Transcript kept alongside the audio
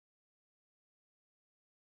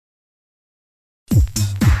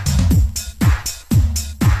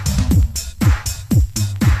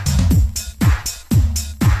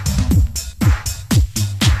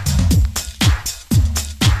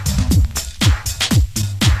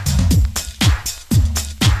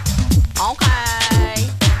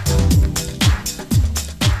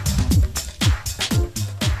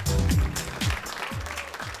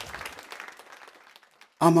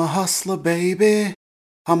I'm a hustler, baby.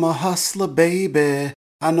 I'm a hustler, baby.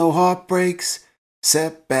 I know heartbreaks,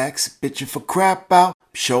 setbacks, bitchin' for crap out.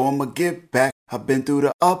 Show 'em a give back. I've been through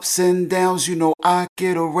the ups and downs. You know I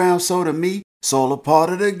get around. So to me, it's all a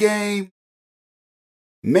part of the game.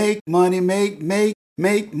 Make money, make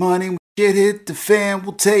money. When shit hit the fan,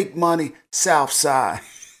 we'll take money. Southside.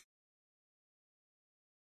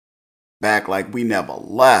 Back like we never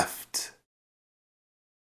left.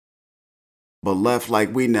 But left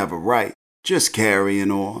like we never right. Just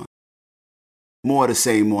carrying on. More the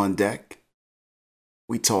same on deck.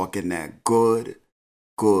 We talking that good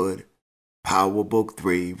Power Book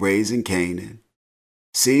 3, Raising Kanan,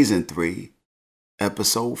 Season 3,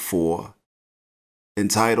 Episode 4,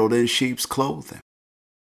 entitled In Sheep's Clothing.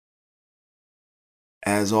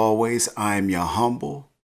 As always, I am your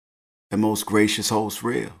humble and most gracious host,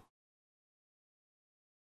 Real.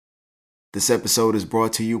 This episode is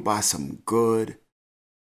brought to you by some good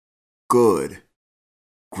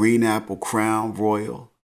Green Apple Crown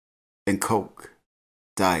Royal and Coke,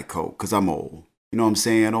 Diet Coke, because I'm old. You know what I'm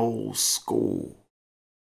saying? Old school.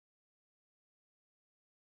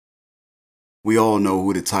 We all know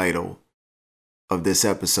who the title of this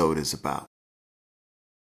episode is about.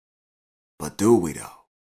 But do we though?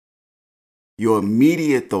 Your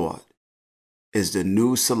immediate thought is the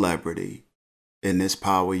new celebrity in this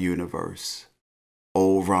power universe,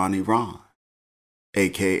 old Ronnie Ron,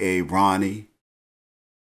 aka Ronnie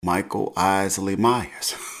Michael Isley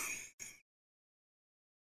Myers.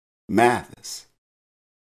 Mathis.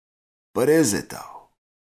 But is it though?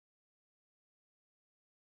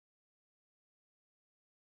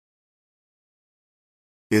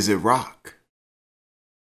 Is it Rock?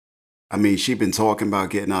 I mean, she been talking about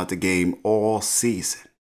getting out the game all season.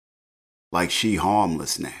 Like she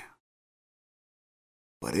harmless now.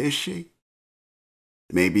 But is she?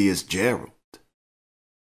 Maybe it's Gerald.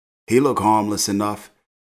 He look harmless enough,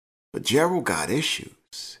 but Gerald got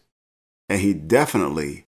issues. And he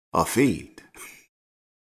definitely a fiend.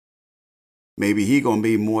 Maybe he gonna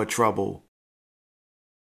be more trouble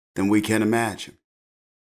than we can imagine.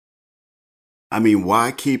 I mean,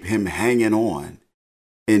 why keep him hanging on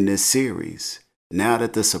in this series now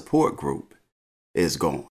that the support group is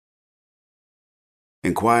gone?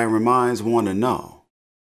 Inquiring minds want to know.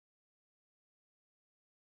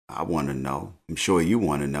 I want to know. I'm sure you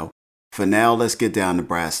want to know. For now, let's get down to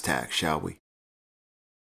brass tacks, shall we?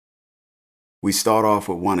 We start off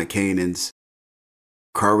with one of Kanan's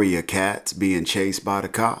courier cats being chased by the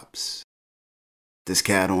cops. This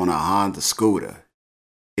cat on a Honda scooter.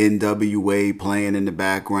 NWA playing in the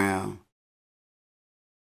background.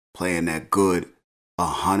 Playing that good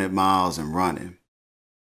 100 miles and running.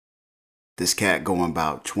 This cat going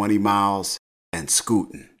about 20 miles and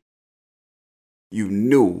scooting. You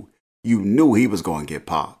knew he was going to get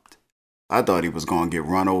popped. I thought he was going to get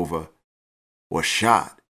run over or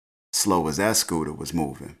shot, slow as that scooter was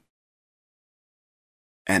moving.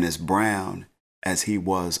 And as brown as he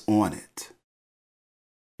was on it.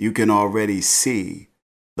 You can already see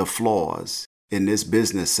the flaws in this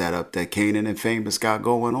business setup that Kanan and Famous got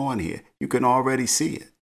going on here. You can already see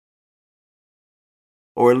it.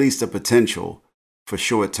 Or at least the potential for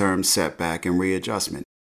short-term setback and readjustment.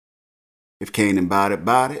 If Kanan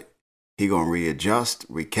bought it, he gonna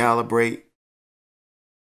readjust, recalibrate.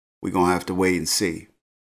 We gonna have to wait and see.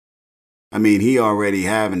 I mean, he already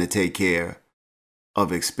having to take care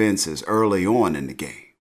of expenses early on in the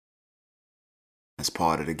game. That's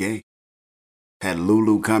part of the game. Had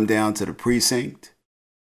Lulu come down to the precinct,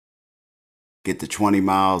 get the 20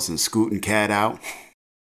 miles and scooting cat out.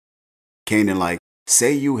 Kanan like,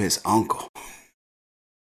 say you his uncle.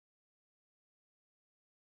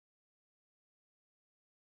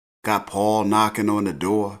 Got Paul knocking on the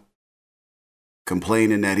door,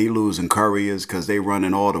 complaining that he losing couriers because they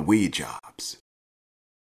running all the weed jobs.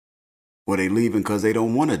 Or they leaving because they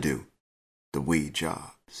don't want to do the weed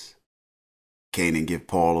jobs. Kanan give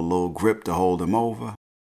Paul a little grip to hold him over.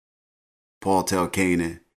 Paul tell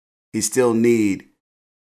Kanan he still need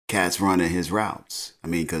cats running his routes. I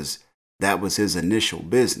mean, because that was his initial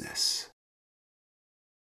business.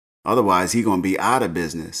 Otherwise, he gonna be out of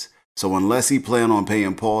business. So unless he plan on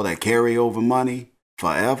paying Paul that carryover money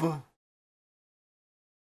forever,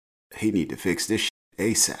 he need to fix this shit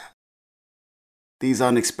ASAP. These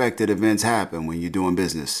unexpected events happen when you're doing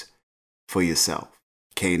business for yourself.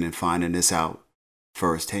 Kanan finding this out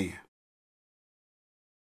firsthand.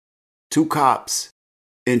 Two cops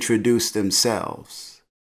introduced themselves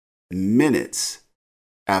minutes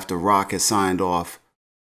after Rock had signed off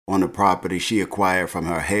on the property she acquired from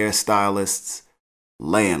her hairstylist's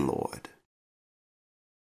landlord.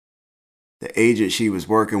 The agent she was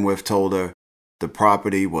working with told her the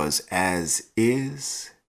property was as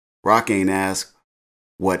is. Rock ain't asked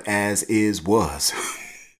what as is was.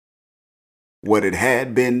 What it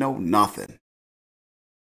had been, no, nothing.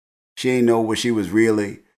 She ain't know what she was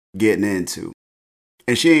really getting into.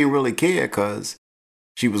 And she ain't really care because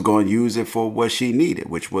she was going to use it for what she needed,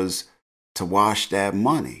 which was to wash that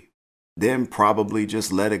money. Then probably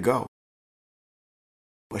just let it go.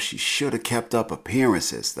 But she should have kept up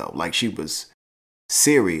appearances, though, like she was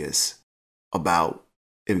serious about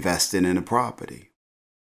investing in the property.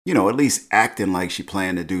 You know, at least acting like she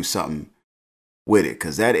planned to do something with it,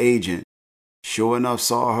 because that agent sure enough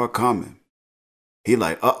saw her coming. He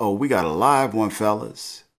like, uh-oh, we got a live one,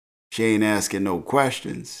 fellas. She ain't asking no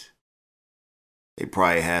questions. They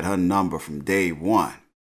probably had her number from day one.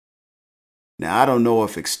 Now, I don't know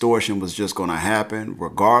if extortion was just going to happen,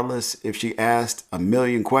 regardless if she asked a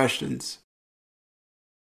million questions.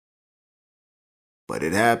 But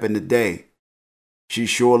it happened today. She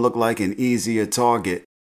sure looked like an easier target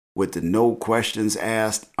with the no questions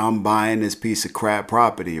asked, I'm buying this piece of crap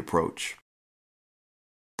property approach.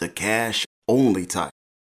 The cash only type.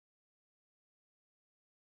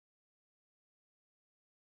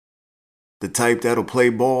 The type that'll play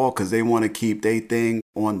ball because they want to keep their thing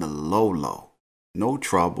on the low. No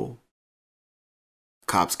trouble.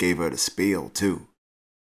 Cops gave her the spiel, too.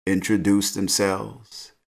 Introduced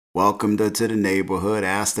themselves, welcomed her to the neighborhood,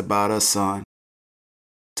 asked about her son,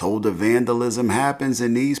 told her vandalism happens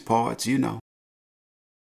in these parts, you know.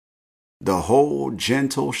 The whole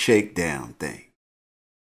gentle shakedown thing.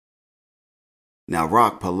 Now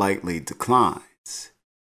Rock politely declines.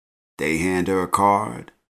 They hand her a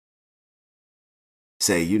card.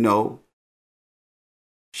 Say, you know,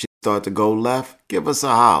 she start to go left, give us a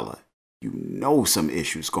holler. You know some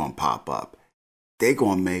issues gonna pop up. They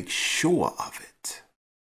gonna make sure of it.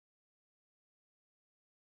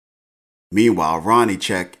 Meanwhile, Ronnie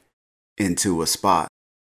checked into a spot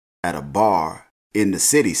at a bar in the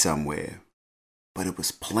city somewhere, but it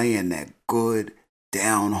was playing that good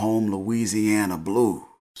down-home Louisiana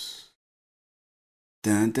blues.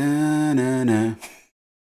 Dun, dun, dun, dun.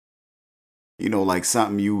 You know, like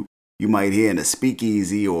something you might hear in a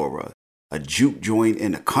speakeasy or a juke joint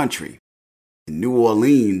in the country, in New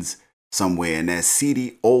Orleans, somewhere in that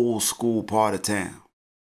seedy old school part of town.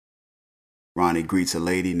 Ronnie greets a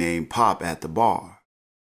lady named Pop at the bar,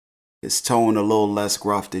 his tone a little less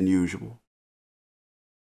gruff than usual.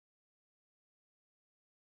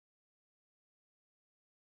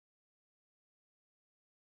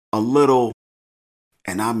 A little,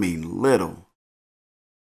 and I mean little,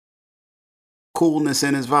 coolness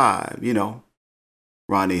in his vibe, you know.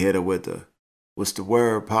 Ronnie hit her with the, what's the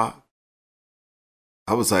word, Pop?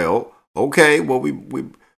 I was like, oh, okay, well,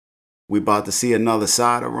 we about to see another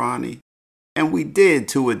side of Ronnie. And we did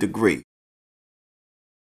to a degree.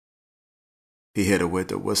 He hit her with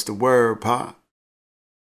the, what's the word, Pop?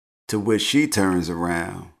 To which she turns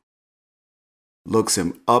around, looks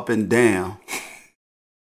him up and down,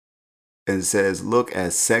 and says, look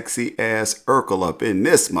at sexy ass Urkel up in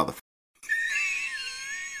this motherfucker.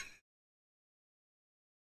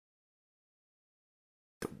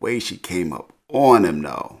 The way she came up on him,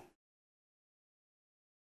 though.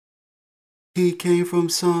 He came from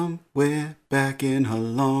somewhere back in her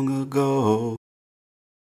long ago.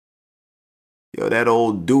 Yo, that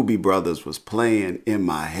old Doobie Brothers was playing in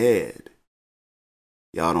my head.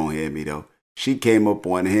 Y'all don't hear me, though. She came up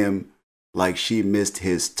on him like she missed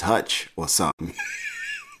his touch or something.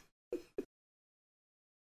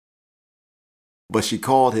 But she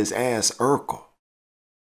called his ass Urkel.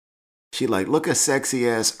 She like, look at sexy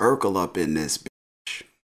ass Urkel up in this bitch.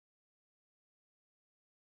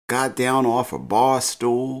 Got down off a bar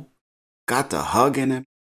stool, got to hugging him.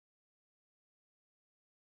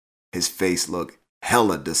 His face looked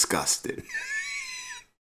hella disgusted.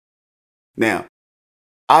 Now,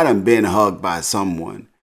 I done been hugged by someone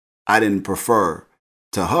I didn't prefer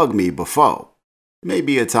to hug me before,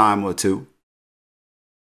 maybe a time or two.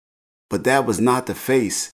 But that was not the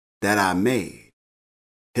face that I made.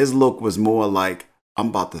 His look was more like, I'm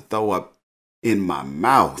about to throw up in my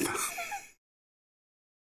mouth.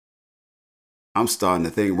 I'm starting to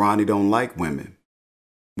think Ronnie don't like women,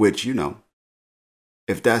 which, you know,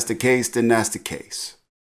 if that's the case, then that's the case.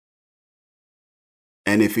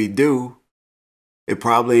 And if he do, it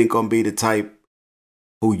probably ain't gonna be the type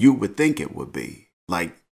who you would think it would be.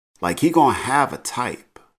 Like he gonna have a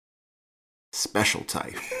type, special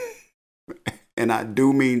type. And I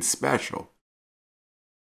do mean special.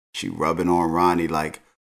 She rubbing on Ronnie like,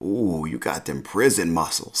 ooh, you got them prison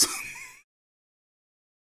muscles.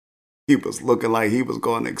 He was looking like he was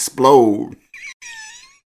going to explode.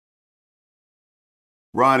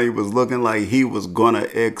 Ronnie was looking like he was going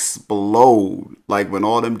to explode. Like when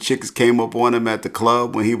all them chicks came up on him at the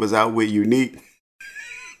club when he was out with Unique.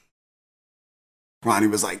 Ronnie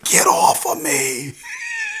was like, "Get off of me."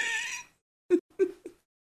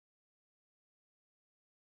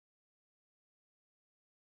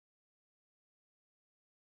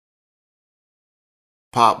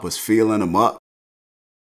 Pop was feeling him up.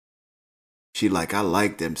 She like, "I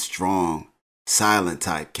like them strong, silent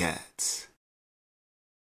type cats."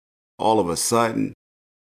 All of a sudden,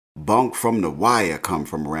 Bunk from The Wire come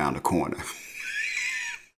from around the corner.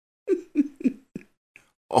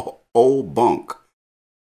 Old Bunk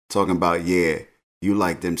talking about, "Yeah, you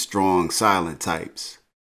like them strong, silent types,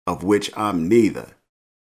 of which I'm neither."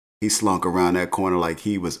 He slunk around that corner like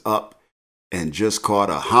he was up and just caught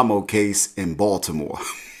a homo case in Baltimore.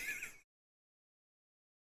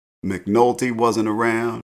 McNulty wasn't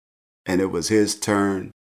around, and it was his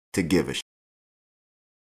turn to give a shit.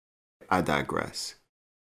 I digress.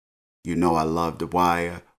 You know I love The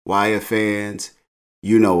Wire. Wire fans,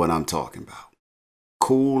 you know what I'm talking about.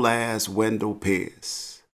 Cool ass Wendell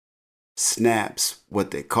Pierce. Snaps,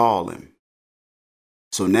 what they call him.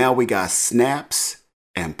 So now we got Snaps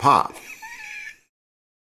and Pop.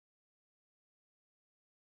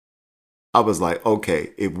 I was like,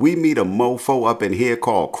 okay, if we meet a mofo up in here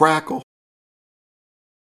called Crackle,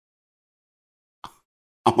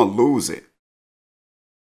 I'm going to lose it.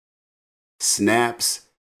 Snaps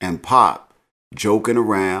and Pop joking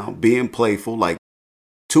around, being playful like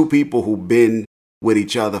two people who've been with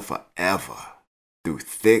each other forever. Through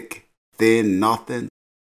thick, thin, nothing,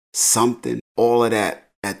 something, all of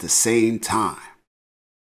that at the same time.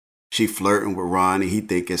 She flirting with Ronnie. He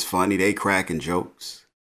think it's funny. They cracking jokes.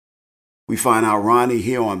 We find out Ronnie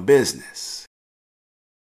here on business.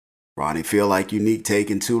 Ronnie feel like Unique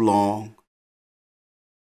taking too long.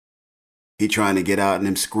 He trying to get out in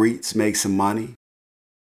them streets, make some money.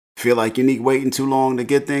 Feel like Unique waiting too long to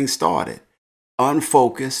get things started.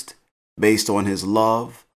 Unfocused, based on his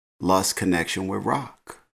love, lust connection with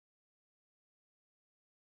Rock.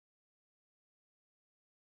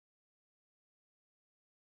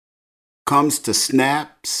 Comes to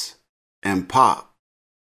Snaps and Pop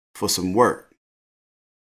for some work.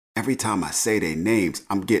 Every time I say their names,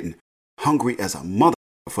 I'm getting hungry as a mother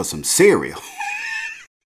for some cereal.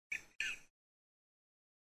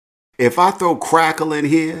 If I throw Crackle in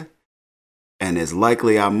here, and it's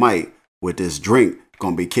likely I might, with this drink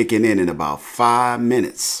gonna be kicking in about 5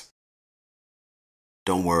 minutes.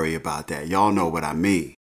 Don't worry about that. Y'all know what I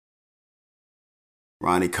mean.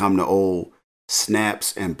 Ronnie come to old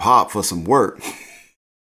Snaps and Pop for some work.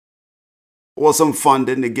 Or some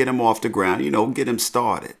funding to get him off the ground, get him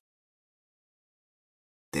started.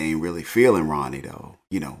 They ain't really feeling Ronnie though.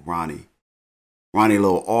 Ronnie a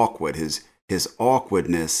little awkward. His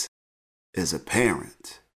awkwardness is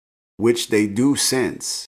apparent, which they do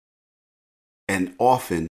sense and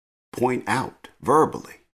often point out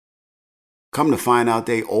verbally. Come to find out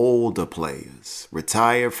they older players,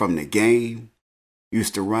 retired from the game,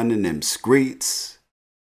 used to run in them streets.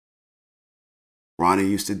 Ronnie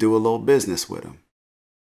used to do a little business with him.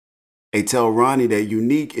 They tell Ronnie that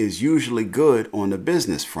Unique is usually good on the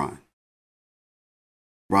business front.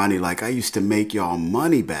 Ronnie like, "I used to make y'all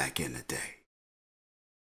money back in the day."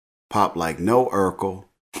 Pop like, "No, Urkel.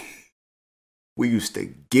 We used to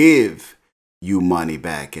give you money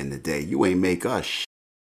back in the day. You ain't make us shit.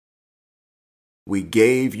 We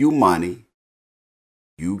gave you money.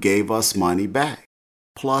 You gave us money back.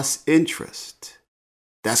 Plus interest.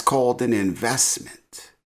 That's called an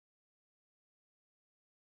investment."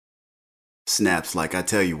 Snaps like, "I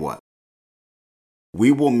tell you what.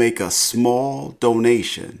 We will make a small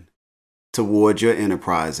donation towards your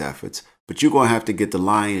enterprise efforts, but you're going to have to get the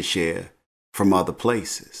lion's share from other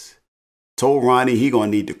places." Told Ronnie he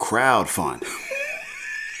going to need to crowdfund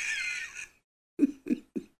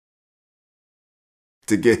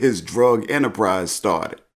to get his drug enterprise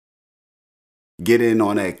started. Get in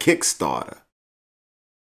on that Kickstarter.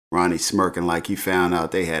 Ronnie smirking like he found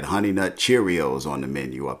out they had Honey Nut Cheerios on the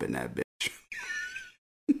menu up in that bitch.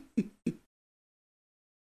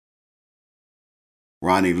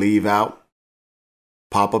 Ronnie leave out,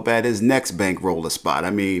 pop up at his next bankroller spot. I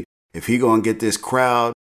mean, if he gonna get this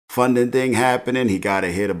crowd funding thing happening, he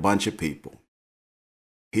gotta hit a bunch of people.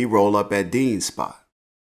 He roll up at Dean's spot.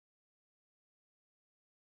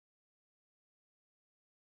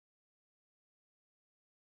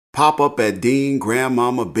 Pop up at Dean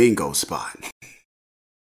Grandmama Bingo spot.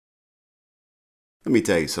 Let me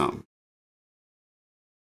tell you something.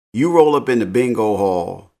 You roll up in the bingo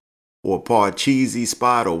hall or Parcheesi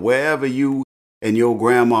spot or wherever you and your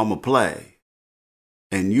grandmama play,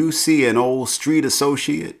 and you see an old street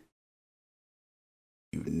associate,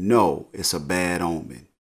 you know it's a bad omen.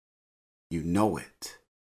 You know it.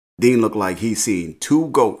 Dean looked like he's seen two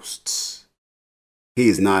ghosts. He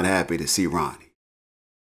is not happy to see Ronnie.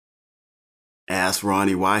 Ask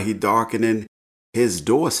Ronnie why he darkening his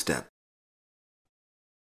doorstep.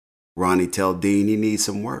 Ronnie tell Dean he needs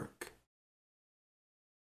some work.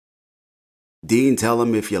 Dean tell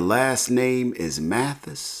him if your last name is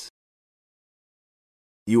Mathis,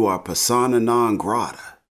 you are persona non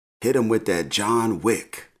grata. Hit him with that John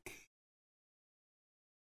Wick.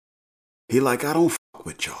 He like, I don't fuck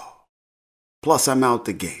with y'all. Plus, I'm out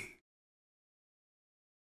the game.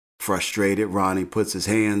 Frustrated, Ronnie puts his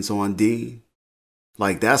hands on Dean.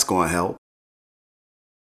 Like that's gonna help.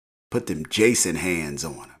 Put them Jason hands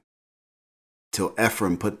on him. Till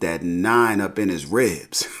Ephraim put that 9 up in his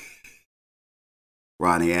ribs.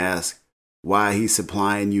 Ronnie asks why he's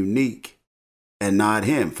supplying Unique and not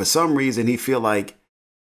him. For some reason, he feel like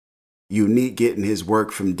Unique getting his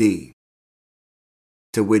work from Dean.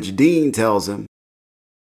 To which Dean tells him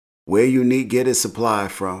where Unique get his supply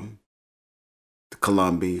from. The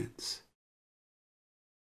Colombians.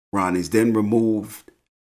 Ronnie's then removed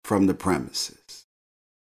from the premises.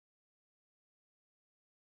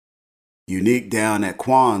 Unique down at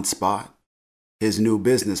Quan's spot, his new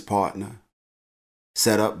business partner,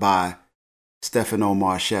 set up by Stefano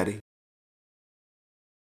Marchetti.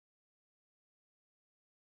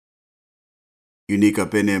 Unique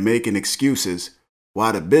up in there making excuses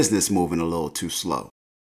why the business moving a little too slow.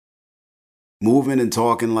 Moving and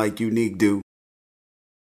talking like Unique do,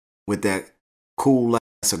 with that cool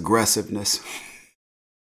ass aggressiveness.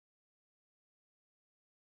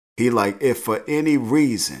 He like, if for any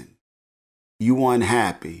reason you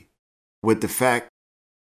unhappy with the fact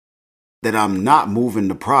that I'm not moving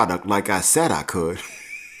the product like I said I could,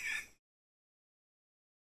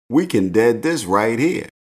 we can dead this right here.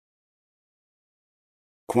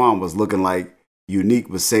 Quan was looking like Unique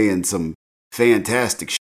was saying some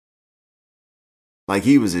fantastic shit. Like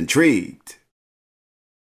he was intrigued.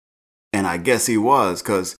 And I guess he was,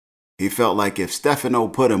 because he felt like if Stefano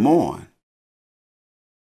put him on,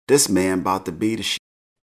 this man about to be the shit.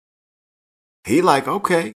 He like,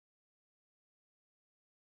 okay.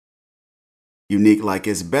 Unique like,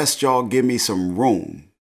 it's best y'all give me some room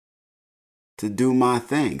to do my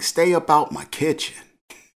thing. Stay up out my kitchen.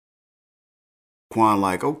 Quan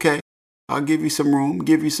like, okay, I'll give you some room,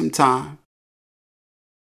 give you some time.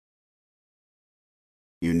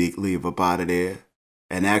 Unique leave up out of there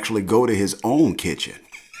and actually go to his own kitchen.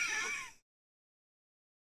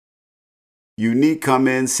 Unique come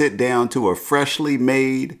in, sit down to a freshly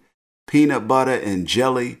made peanut butter and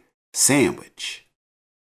jelly sandwich.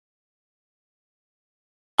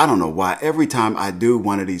 I don't know why every time I do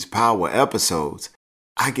one of these power episodes,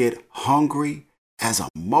 I get hungry as a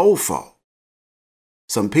mofo.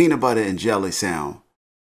 Some peanut butter and jelly sound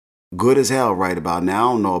good as hell right about now.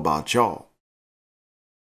 I don't know about y'all.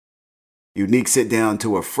 Unique sit down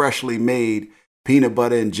to a freshly made peanut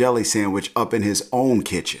butter and jelly sandwich up in his own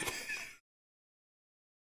kitchen.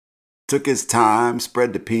 Took his time,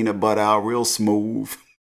 spread the peanut butter out real smooth.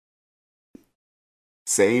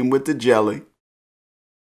 Same with the jelly.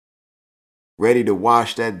 Ready to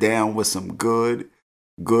wash that down with some good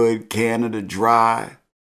Canada Dry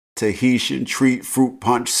Tahitian treat fruit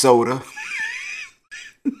punch soda.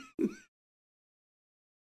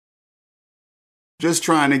 Just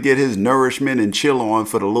trying to get his nourishment and chill on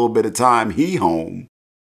for the little bit of time he home.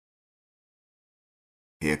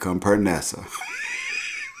 Here come Pernessa.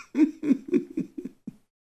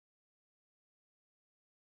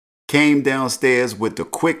 Came downstairs with the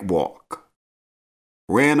quick walk.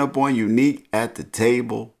 Ran up on Unique at the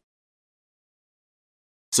table.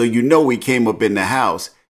 So you know he came up in the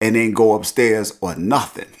house and didn't go upstairs or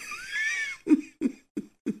nothing.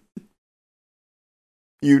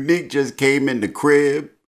 Unique just came in the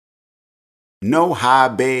crib. No hi,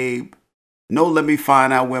 babe. No let me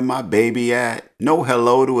find out where my baby at. No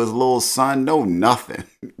hello to his little son. No nothing.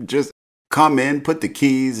 Just come in, put the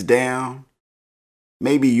keys down.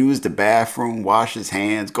 Maybe use the bathroom, wash his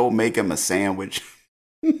hands, go make him a sandwich.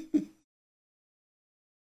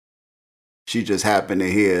 She just happened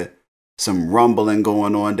to hear some rumbling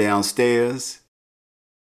going on downstairs.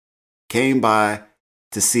 Came by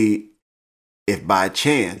to see if by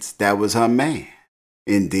chance that was her man.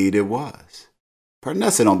 Indeed it was.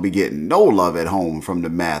 Pernessa don't be getting no love at home from the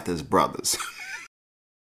Mathis brothers.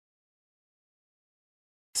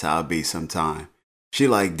 That's how it be sometime. She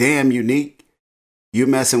like, damn, Unique, you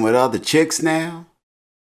messing with other chicks now?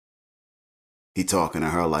 He talking to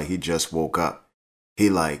her like he just woke up. He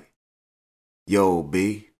like, yo,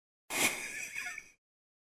 B,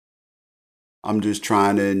 I'm just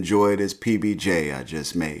trying to enjoy this PBJ I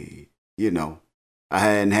just made. You know, I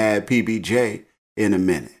hadn't had PBJ in a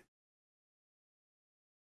minute.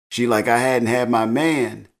 She like, I hadn't had my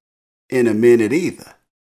man in a minute either.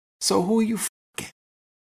 So who you fucking?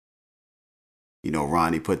 You know,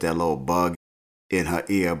 Ronnie put that little bug in her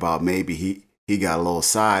ear about maybe he got a little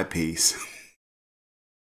side piece.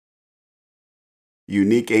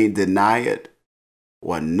 Unique ain't deny it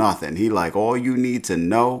or nothing. He like, all you need to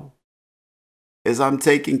know is I'm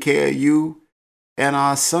taking care of you and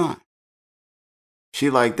our son. She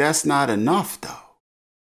like, that's not enough though.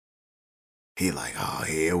 He like, oh,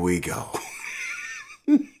 here we go.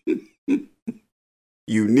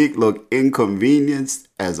 Unique look inconvenienced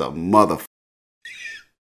as a motherfucker.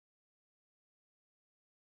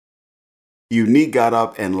 Unique got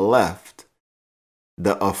up and left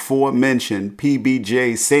the aforementioned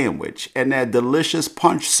PBJ sandwich and that delicious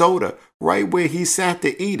punch soda right where he sat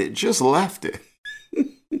to eat it. Just left it.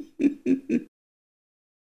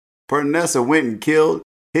 Pernessa went and killed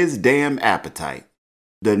his damn appetite.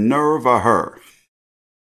 The nerve of her.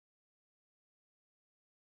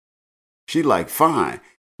 She like, fine,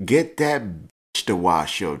 get that bitch to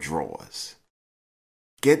wash your drawers.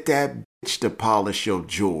 Get that bitch to polish your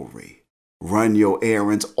jewelry. Run your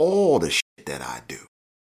errands, all the shit that I do.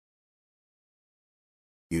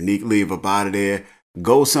 Unique leave up out of there.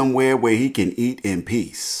 Go somewhere where he can eat in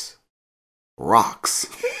peace. Rocks.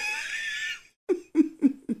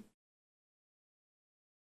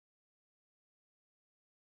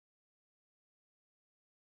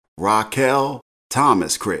 Raquel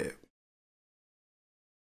Thomas crib.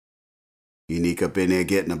 Unique up in there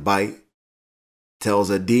getting a bite. Tells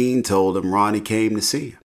her Dean told him Ronnie came to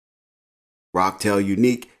see him. Rock tell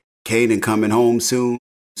Unique Kanan coming home soon.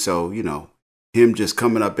 So, you know, him just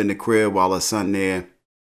coming up in the crib while her son there,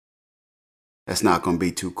 that's not going to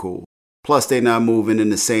be too cool. Plus, they not moving in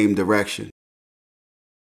the same direction.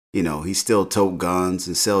 You know, he still tote guns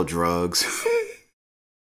and sell drugs.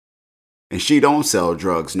 And she don't sell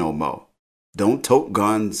drugs no more. Don't tote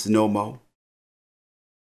guns no more.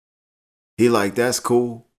 He like, that's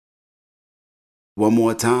cool. One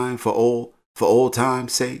more time for old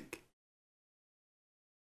time's sake.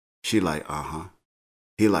 She like, uh-huh.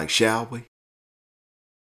 He like, shall we?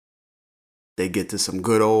 They get to some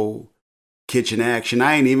good old kitchen action.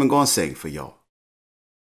 I ain't even gonna sing for y'all.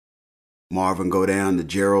 Marvin go down to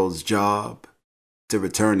Gerald's job to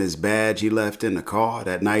return his badge he left in the car.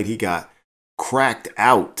 That night he got cracked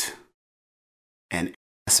out and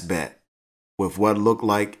ass bet with what looked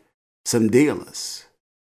like some dealers.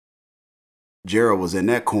 Gerald was in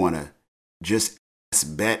that corner just ass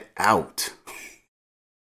bet out.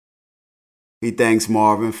 He thanks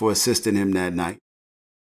Marvin for assisting him that night.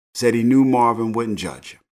 Said he knew Marvin wouldn't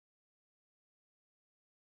judge him.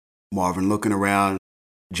 Marvin looking around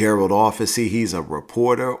Gerald's office, see he's a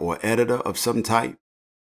reporter or editor of some type.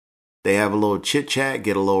 They have a little chit-chat,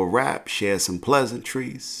 get a little rap, share some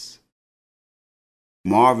pleasantries.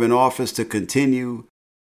 Marvin offers to continue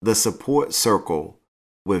the support circle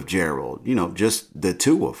with Gerald, you know, just the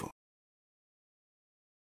two of them.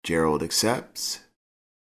 Gerald accepts.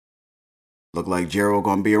 Look like Gerald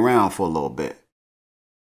gonna be around for a little bit.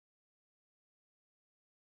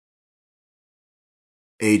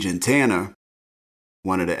 Agent Tanner,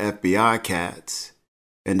 one of the FBI cats,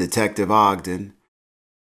 and Detective Ogden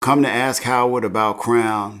come to ask Howard about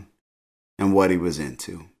Crown and what he was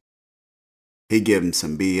into. He gives him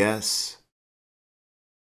some BS.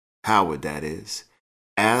 Howard, that is,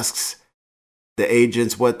 asks the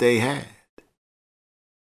agents what they had.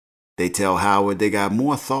 They tell Howard they got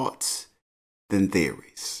more thoughts than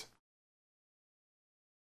theories.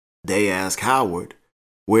 They ask Howard,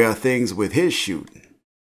 where are things with his shooting?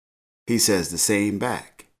 He says the same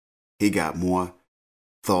back. He got more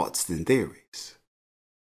thoughts than theories.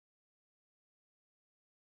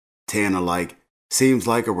 Tanner like, seems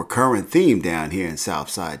like a recurrent theme down here in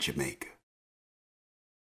Southside Jamaica.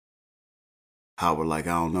 Howard like,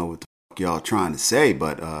 I don't know what the fuck y'all trying to say,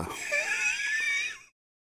 but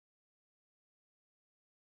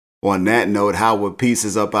on that note, Howard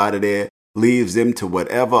pieces up out of there, leaves them to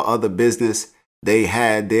whatever other business they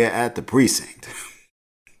had there at the precinct.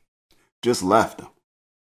 Just left them.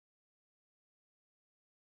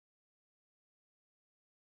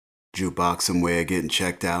 Jukebox somewhere getting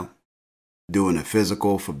checked out, doing a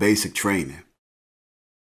physical for basic training.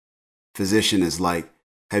 Physician is like,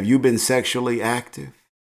 have you been sexually active?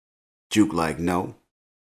 Juke like, no.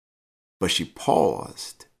 But she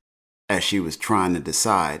paused as she was trying to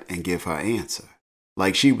decide and give her answer.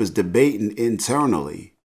 Like she was debating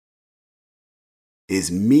internally,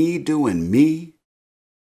 is me doing me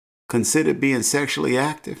considered being sexually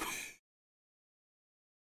active?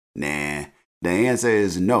 Nah, the answer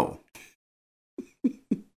is no.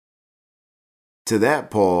 To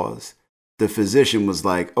that pause, the physician was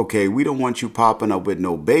like, okay, we don't want you popping up with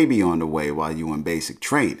no baby on the way while you in basic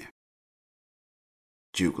training.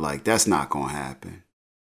 Juke like, that's not gonna happen.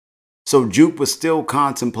 So Juke was still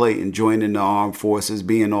contemplating joining the armed forces,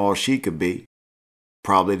 being all she could be.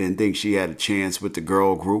 Probably didn't think she had a chance with the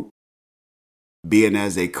girl group. Being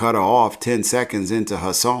as they cut her off 10 seconds into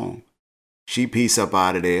her song, she peace up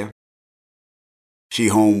out of there. She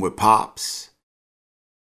home with Pops.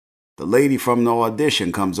 The lady from the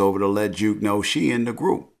audition comes over to let Juke know she in the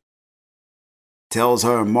group. Tells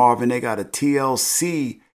her and Marvin they got a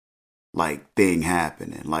TLC-like thing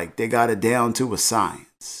happening, like they got it down to a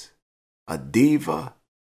science. A diva,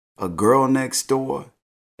 a girl next door,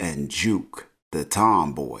 and Juke, the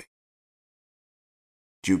tomboy.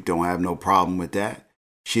 Juke don't have no problem with that.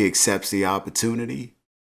 She accepts the opportunity.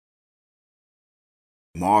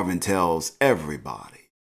 Marvin tells everybody.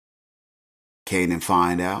 Kanan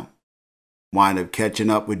find out. Wind up catching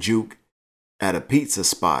up with Juke at a pizza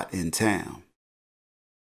spot in town.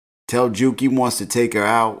 Tell Juke he wants to take her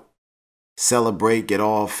out, celebrate, get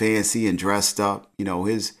all fancy and dressed up. You know,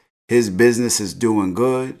 his business is doing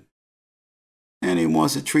good. And he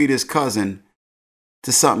wants to treat his cousin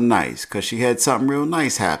to something nice because she had something real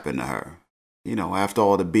nice happen to her, you know, after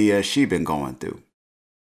all the BS she been going through.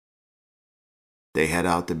 They head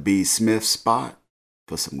out to B. Smith's spot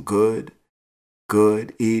for some good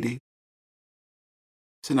eating.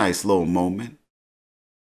 It's a nice little moment.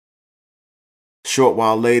 Short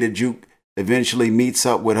while later, Juke eventually meets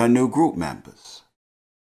up with her new group members.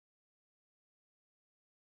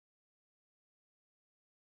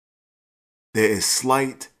 There is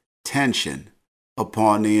slight tension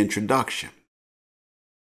upon the introduction.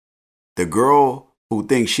 The girl who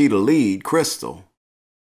thinks she the lead, Crystal,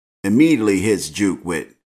 immediately hits Juke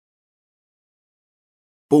with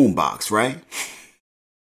boombox, right?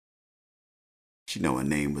 She know her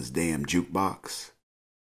name was damn Jukebox.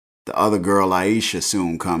 The other girl, Aisha,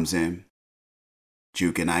 soon comes in.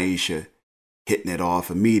 Juke and Aisha hitting it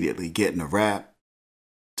off immediately, getting a rap,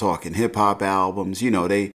 talking hip-hop albums. You know,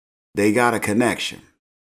 they got a connection.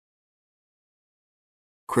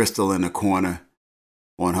 Crystal in the corner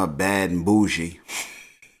on her bad and bougie.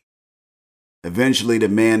 Eventually the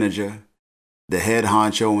manager, the head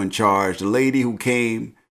honcho in charge, the lady who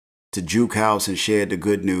came to Juke House and shared the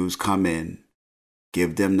good news come in,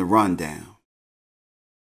 give them the rundown.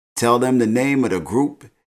 Tell them the name of the group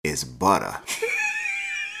is Butter.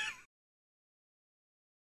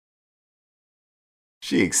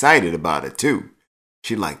 She excited about it too.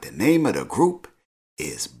 She like, the name of the group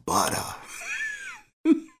is Butter.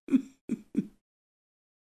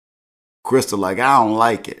 Crystal like, I don't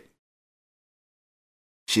like it.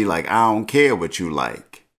 She like, I don't care what you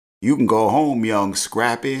like. You can go home, young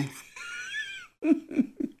Scrappy.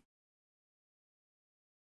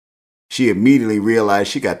 She immediately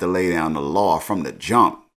realized she got to lay down the law from the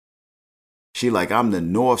jump. She like, I'm the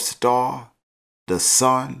North Star, the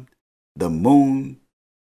sun, the moon.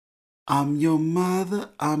 I'm your mother,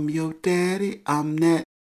 I'm your daddy, I'm that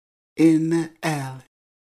in the alley.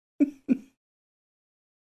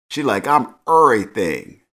 She like, I'm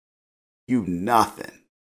everything. You nothing.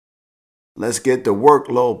 Let's get to work,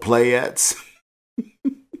 little playettes.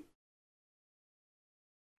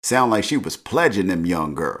 Sound like she was pledging them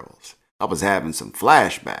young girls. I was having some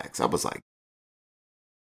flashbacks. I was like,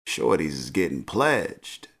 shorties is getting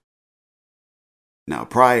pledged. Now,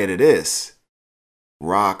 prior to this,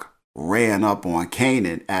 Rock ran up on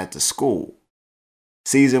Kanan at the school.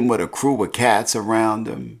 Sees him with a crew of cats around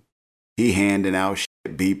him. He handing out shit,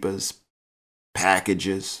 beepers,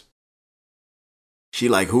 packages. She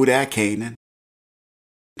like, who that, Kanan?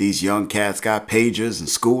 These young cats got pagers and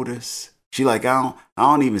scooters. She like, I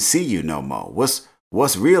don't even see you no more.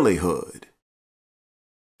 What's really hood?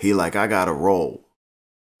 He like, I gotta roll.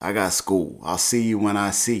 I got school. I'll see you when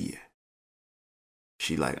I see you.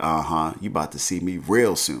 She like, you about to see me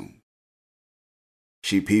real soon.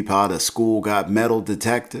 She peep how the school got metal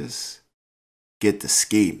detectors. Get to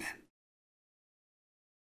scheming.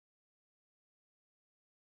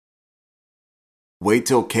 Wait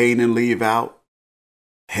till Kanan leave out.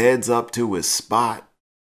 Heads up to his spot.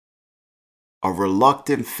 A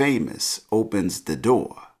reluctant famous opens the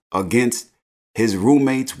door against his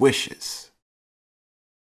roommate's wishes.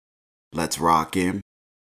 Let's rock him.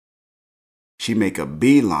 She make a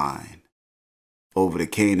beeline over to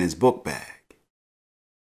Kanan's book bag.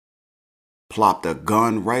 Plopped a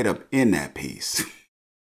gun right up in that piece.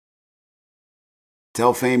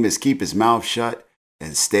 Tell Famous keep his mouth shut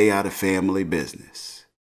and stay out of family business.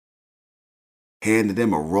 Handed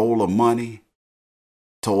him a roll of money.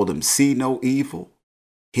 Told him see no evil,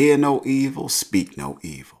 hear no evil, speak no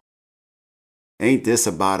evil. Ain't this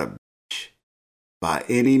about a bitch? By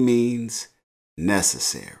any means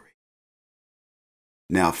necessary.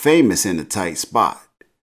 Now Famous in a tight spot.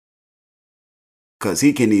 Cause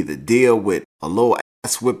he can either deal with a little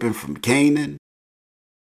ass whipping from Kanan.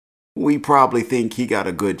 We probably think he got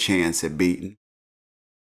a good chance at beating.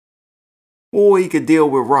 Or he could deal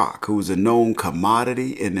with Rock, who's a known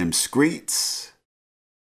commodity in them streets.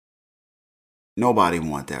 Nobody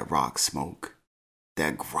want that Rock smoke.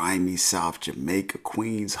 That grimy South Jamaica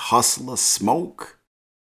Queens hustler smoke.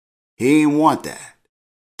 He ain't want that.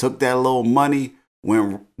 Took that little money,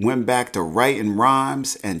 went back to writing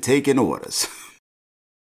rhymes and taking orders.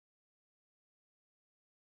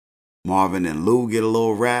 Marvin and Lou get a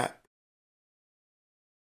little rap.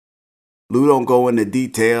 Lou don't go into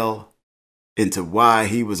detail into why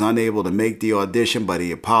he was unable to make the audition, but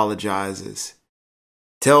he apologizes.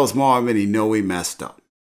 Tells Marvin he know he messed up.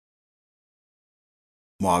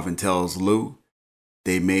 Marvin tells Lou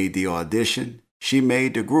they made the audition, she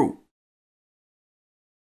made the group.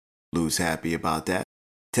 Lou's happy about that.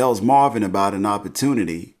 Tells Marvin about an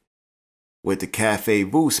opportunity with the Cafe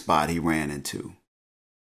Vu spot he ran into.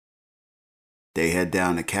 They head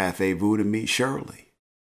down to Cafe Vu to meet Shirley.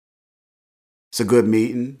 It's a good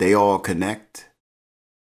meeting. They all connect.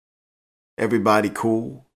 Everybody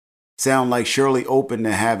cool. Sound like Shirley open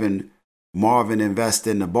to having Marvin invest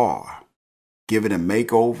in the bar. Give it a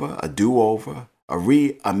makeover, a do-over, a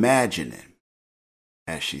reimagining,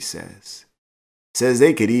 as she says. Says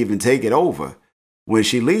they could even take it over when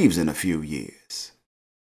she leaves in a few years.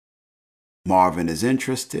 Marvin is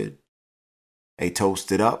interested. They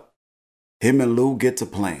toast it up. Him and Lou get to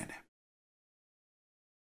planning.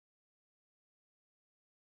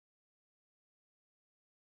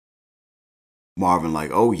 Marvin like,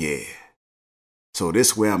 oh yeah, so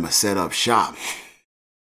this way I'ma set up shop.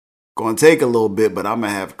 Gonna take a little bit, but I'ma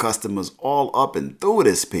have customers all up and through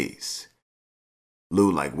this piece.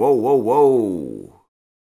 Lou like, whoa, whoa, whoa.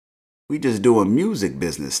 We just doing music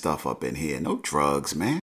business stuff up in here, no drugs,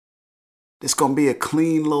 man. This gonna be a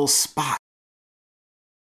clean little spot.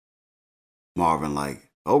 Marvin like,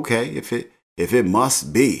 okay, if it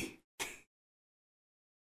must be.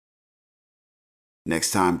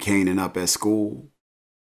 Next time Kanan up at school,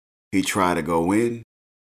 he try to go in.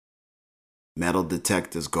 Metal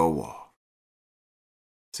detectors go off.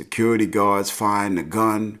 Security guards find the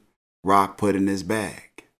gun Rock put in his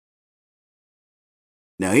bag.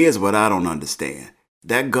 Now here's what I don't understand.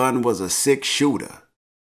 That gun was a 6-shooter.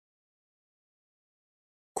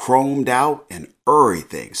 Chromed out and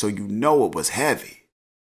everything, so you know it was heavy.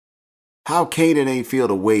 How Kanan ain't feel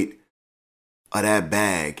the weight of that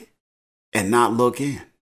bag and not look in?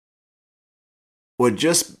 Or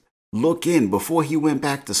just look in before he went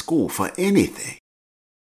back to school for anything.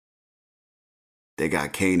 They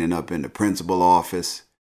got Kanan up in the principal office,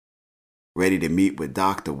 ready to meet with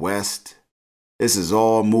Dr. West. This is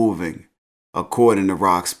all moving according to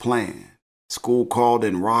Rock's plan. School called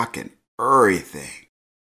in Rock and everything.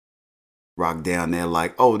 Rock down there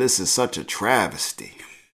like, oh, this is such a travesty.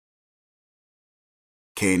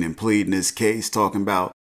 Kanan pleading his case, talking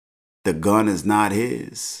about the gun is not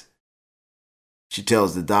his. She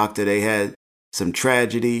tells the doctor they had some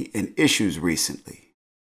tragedy and issues recently.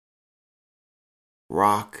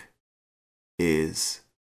 Rock is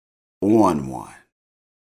on one.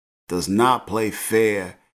 Does not play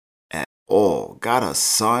fair at all. Got a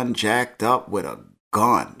son jacked up with a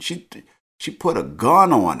gun. She put a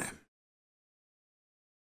gun on him.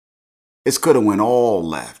 This could have went all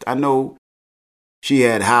left. I know she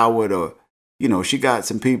had Howard or, she got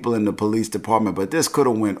some people in the police department, but this could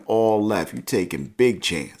have went all left. You taking big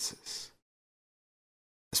chances.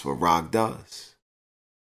 That's what Rock does.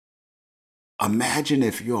 Imagine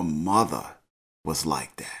if your mother was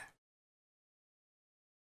like that.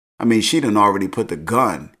 I mean, she done already put the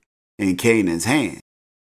gun in Kanan's hand.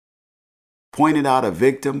 Pointed out a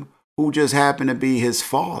victim who just happened to be his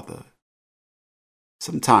father.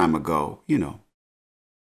 Some time ago,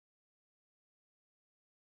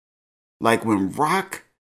 Like when Rock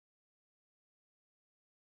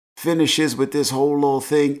finishes with this whole little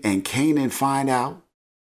thing and Kanan find out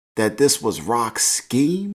that this was Rock's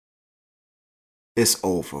scheme, it's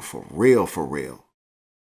over for real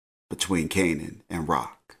between Kanan and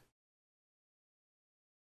Rock.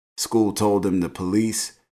 School told him the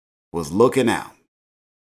police was looking out.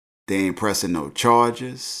 They ain't pressing no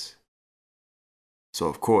charges. So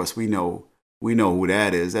of course we know who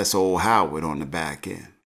that is. That's old Howard on the back end.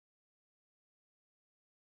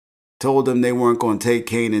 Told them they weren't going to take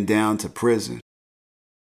Kanan down to prison.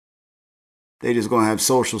 They just going to have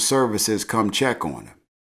social services come check on him.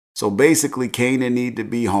 So basically, Kanan need to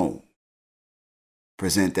be home.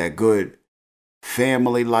 Present that good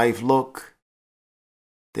family life look.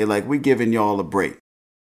 They like, we giving y'all a break.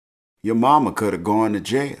 Your mama could have gone to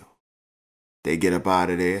jail. They get up out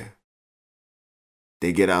of there.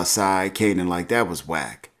 They get outside. Kanan like, that was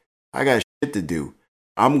whack. I got shit to do.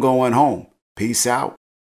 I'm going home. Peace out.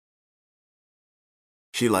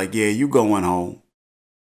 She like, yeah, you going home.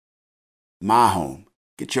 My home.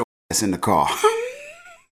 Get your ass in the car.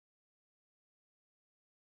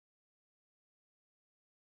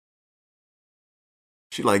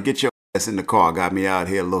 She like, get your ass in the car. Got me out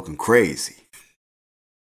here looking crazy.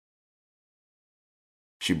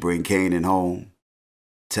 She bring Kanan home.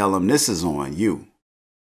 Tell him this is on you.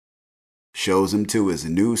 Shows him to his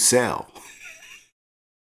new cell.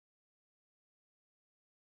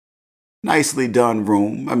 Nicely done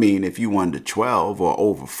room. I mean, if you under 12 or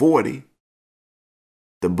over 40.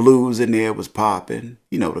 The blues in there was popping.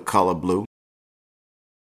 You know, the color blue.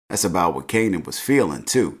 That's about what Kanan was feeling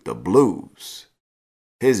too. The blues.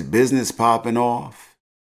 His business popping off.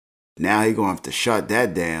 Now he gonna have to shut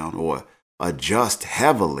that down or adjust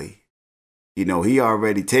heavily. You know, he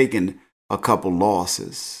already taken a couple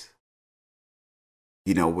losses.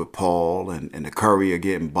 You know, with Paul and the courier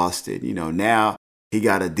getting busted. You know, now he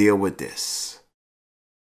got to deal with this.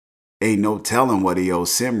 Ain't no telling what he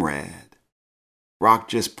owes Simrad. Rock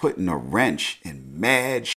just putting a wrench in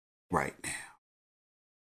mad shit right now.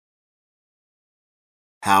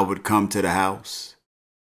 Howard come to the house.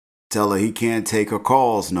 Tell her he can't take her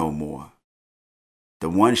calls no more. The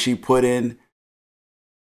one she put in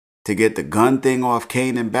to get the gun thing off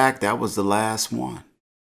Kanan back, that was the last one.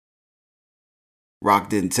 Rock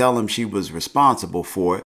didn't tell him she was responsible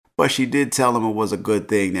for it, but she did tell him it was a good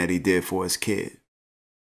thing that he did for his kid.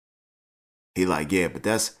 He like, yeah, but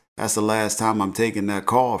that's the last time I'm taking that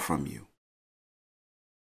call from you.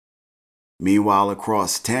 Meanwhile,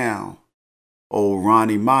 across town, old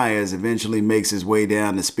Ronnie Myers eventually makes his way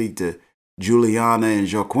down to speak to Juliana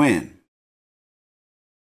and Joaquin.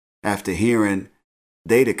 After hearing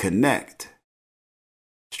they to connect,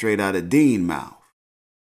 straight out of Dean's mouth.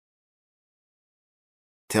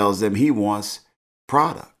 Tells them he wants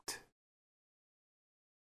product.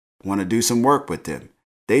 Want to do some work with them.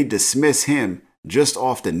 They dismiss him just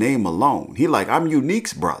off the name alone. He like, I'm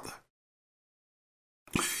Unique's brother.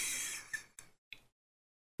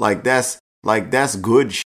 like that's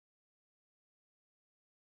good shit.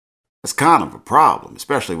 That's kind of a problem,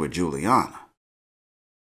 especially with Juliana.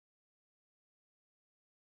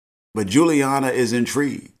 But Juliana is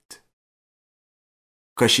intrigued.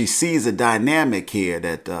 Because she sees a dynamic here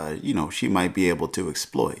that, she might be able to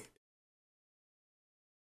exploit.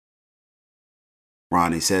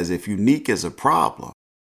 Ronnie says if Unique is a problem,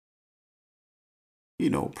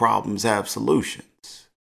 problems have solutions.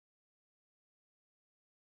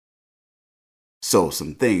 So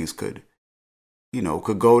some things could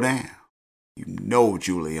go down.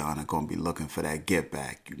 Juliana gonna be looking for that get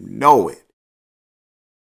back. You know it.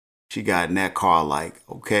 She got in that car like,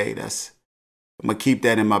 okay, I'm going to keep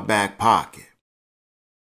that in my back pocket.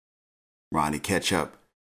 Ronnie catch up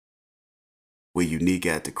with Unique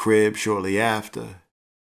at the crib shortly after.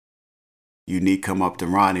 Unique come up to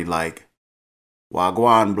Ronnie like,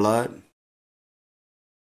 Wagwan, blood.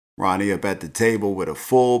 Ronnie up at the table with a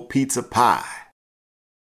full pizza pie.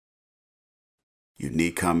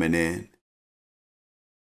 Unique coming in.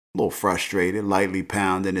 A little frustrated, lightly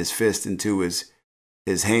pounding his fist into his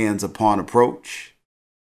hands upon approach.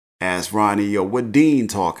 Asked Ronnie, yo, what Dean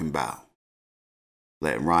talking about?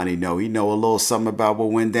 Letting Ronnie know he know a little something about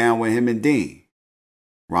what went down with him and Dean.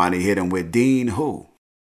 Ronnie hit him with Dean who?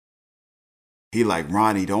 He like,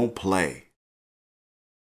 Ronnie, don't play.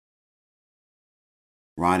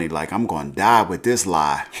 Ronnie like, I'm going to die with this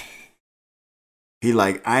lie. He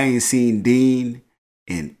like, I ain't seen Dean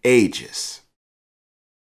in ages.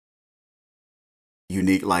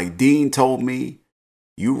 Unique like, Dean told me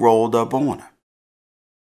you rolled up on him.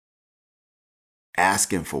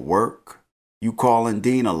 Asking for work? You calling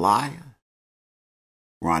Dean a liar?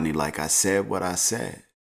 Ronnie like, I said what I said.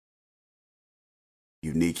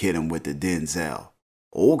 Unique hit him with the Denzel.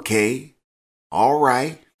 Okay, all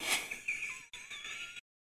right.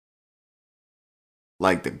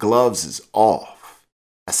 Like the gloves is off.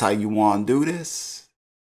 That's how you want to do this?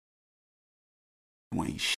 You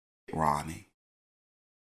ain't shit, Ronnie.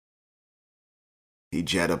 He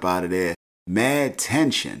jet up out of there. Mad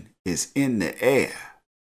tension is in the air.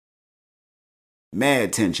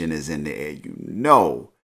 Mad tension is in the air. You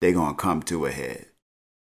know they're going to come to a head.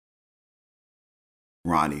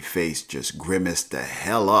 Ronnie's face just grimaced the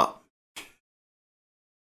hell up.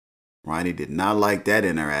 Ronnie did not like that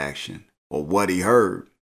interaction or what he heard.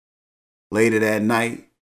 Later that night,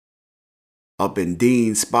 up in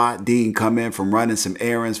Dean's spot, Dean come in from running some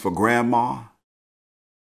errands for Grandma.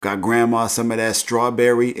 Got Grandma some of that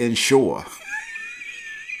strawberry Ensure.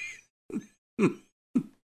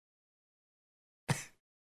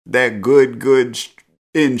 That good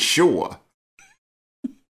Ensure.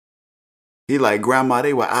 He like, Grandma,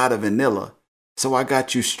 they were out of vanilla, so I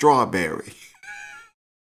got you strawberry.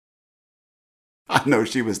 I know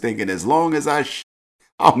she was thinking, as long as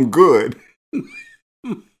I'm good.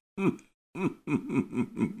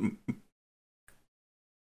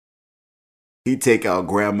 He take out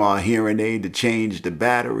Grandma hearing aid to change the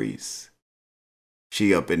batteries.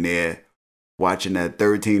 She up in there watching that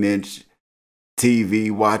 13-inch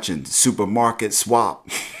TV, watching Supermarket Swap.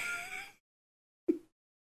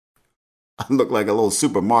 I look like a little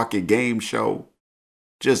supermarket game show.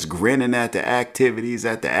 Just grinning at the activities,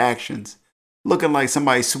 at the actions. Looking like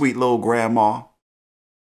somebody's sweet little grandma.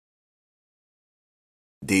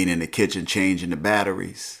 Dean in the kitchen changing the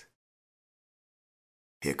batteries.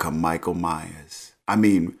 Here come Ronnie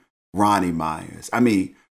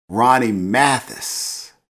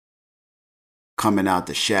Mathis. Coming out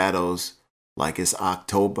the shadows like it's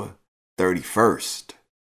October 31st.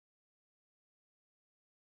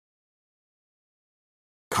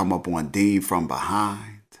 Come up on Dean from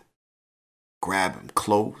behind. Grab him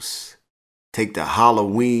close. Take the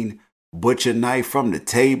Halloween butcher knife from the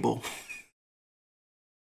table.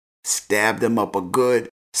 Stabbed him up a good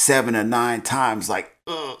 7 or 9 times like,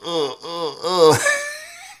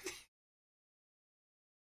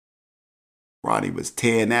 Ronnie was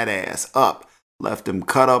tearing that ass up. Left him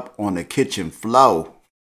cut up on the kitchen floor.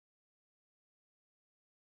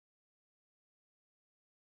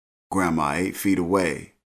 Grandma 8 feet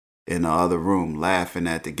away in the other room laughing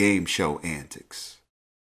at the game show antics.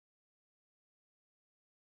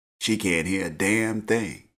 She can't hear a damn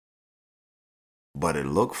thing. But it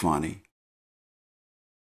looked funny.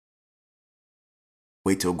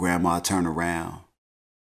 Wait till Grandma turn around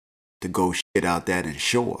to go shit out that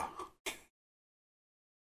Ensure.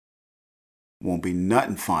 Won't be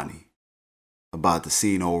nothing funny about the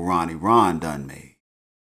scene old Ron done made.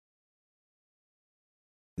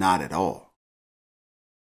 Not at all.